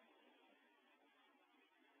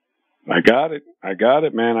 I got it,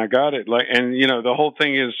 man. I got it. And the whole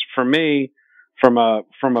thing is, for me, from a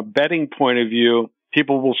betting point of view,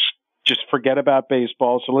 people will just forget about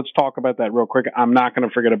baseball. So let's talk about that real quick. I'm not going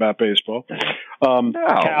to forget about baseball. No, we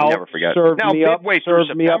never forget. Now, midway through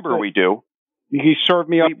September, we do. He served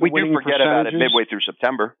me up. We do forget about it midway through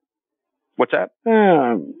September. What's that?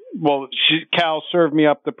 Well, Cal served me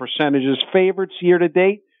up the percentages. Favorites year to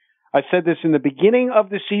date. I said this in the beginning of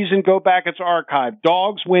the season. Go back. It's archived.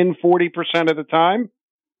 Dogs win 40% of the time.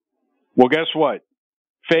 Well, guess what?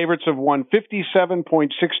 Favorites have won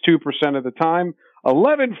 57.62% of the time.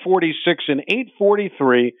 1146 and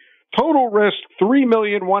 843. Total risk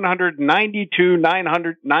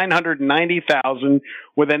 $3,192,990,000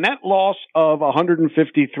 with a net loss of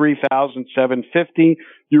 $153,750.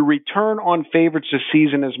 Your return on favorites this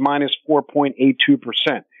season is minus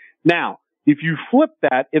 4.82%. Now, if you flip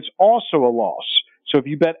that, it's also a loss. So if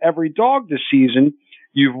you bet every dog this season,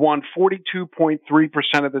 you've won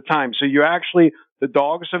 42.3% of the time. So the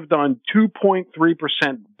dogs have done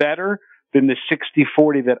 2.3% better than the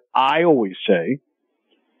 60-40 that I always say.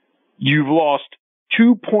 You've lost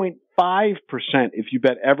 2.5% if you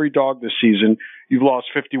bet every dog this season. You've lost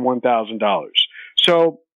 $51,000.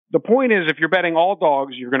 So the point is, if you're betting all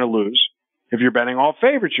dogs, you're going to lose. If you're betting all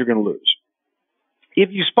favorites, you're going to lose. If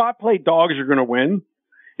you spot play dogs, you're going to win.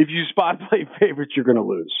 If you spot play favorites, you're going to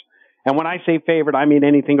lose. And when I say favorite, I mean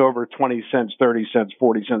anything over 20 cents, 30 cents,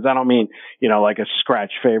 40 cents. I don't mean, like a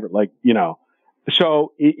scratch favorite,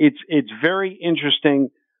 So it's very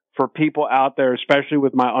interesting for people out there, especially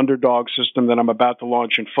with my underdog system that I'm about to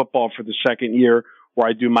launch in football for the second year, where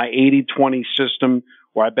I do my 80-20 system,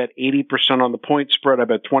 where I bet 80% on the point spread, I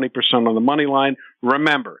bet 20% on the money line.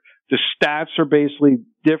 Remember, the stats are basically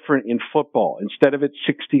different in football. Instead of it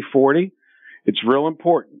 60-40, it's real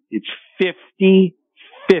important. It's 50-50.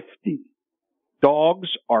 Dogs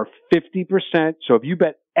are 50%. So if you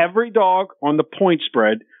bet every dog on the point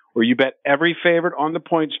spread, or you bet every favorite on the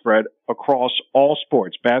point spread across all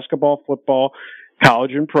sports, basketball, football,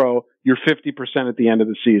 college, and pro, you're 50% at the end of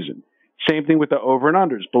the season. Same thing with the over and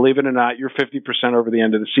unders. Believe it or not, you're 50% over the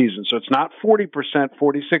end of the season. So it's not 40%,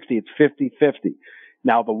 40-60, it's 50-50.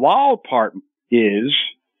 Now, the wild part is,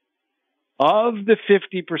 of the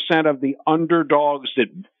 50% of the underdogs that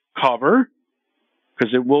cover,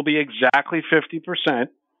 because it will be exactly 50%,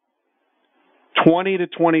 20 to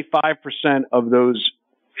 25% of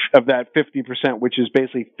that 50%, which is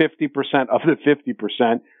basically 50% of the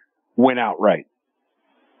 50%, win outright.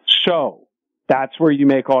 So that's where you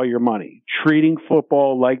make all your money. Treating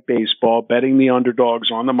football like baseball, betting the underdogs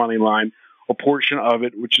on the money line, a portion of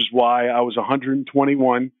it, which is why I was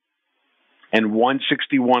 121 and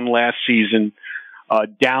 161 last season,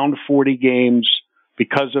 down 40 games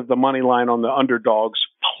because of the money line on the underdogs,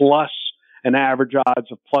 plus an average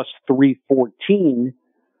odds of plus 314,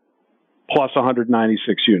 plus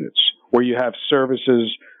 196 units, where you have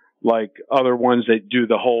services like other ones that do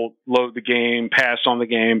the whole load the game, pass on the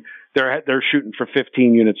game. They're shooting for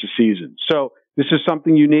 15 units a season. So this is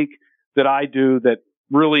something unique that I do that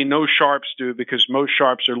really no sharps do, because most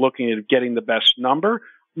sharps are looking at getting the best number.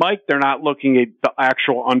 Mike, they're not looking at the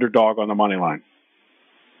actual underdog on the money line.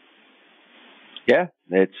 Yeah,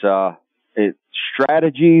 it's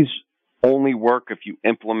strategies only work if you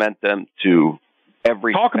implement them to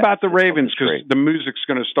every. Talk about the Ravens, because the music's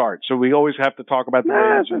going to start. So we always have to talk about the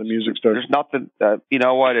Ravens when the music starts. There's nothing. You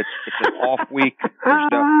know what? It's an off week.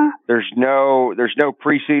 There's no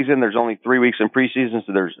preseason. There's only 3 weeks in preseason,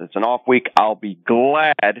 so it's an off week. I'll be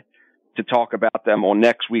glad to talk about them on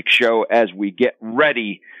next week's show as we get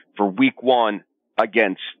ready for Week 1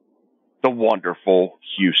 against the wonderful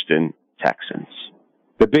Houston Texans.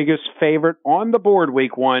 The biggest favorite on the board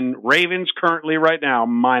Week 1, Ravens currently right now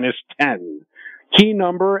minus 10. Key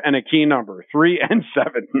number and a key number, 3 and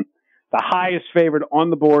 7. The highest favorite on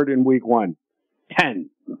the board in Week 1, 10.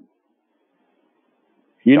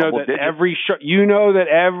 You know that every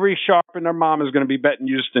sharp in their mom is going to be betting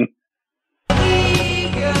Houston.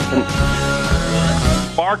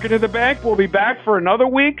 Barking to the bank. We'll be back for another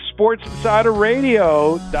week.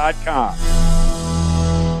 SportsInsiderRadio.com.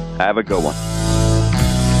 Have a good one.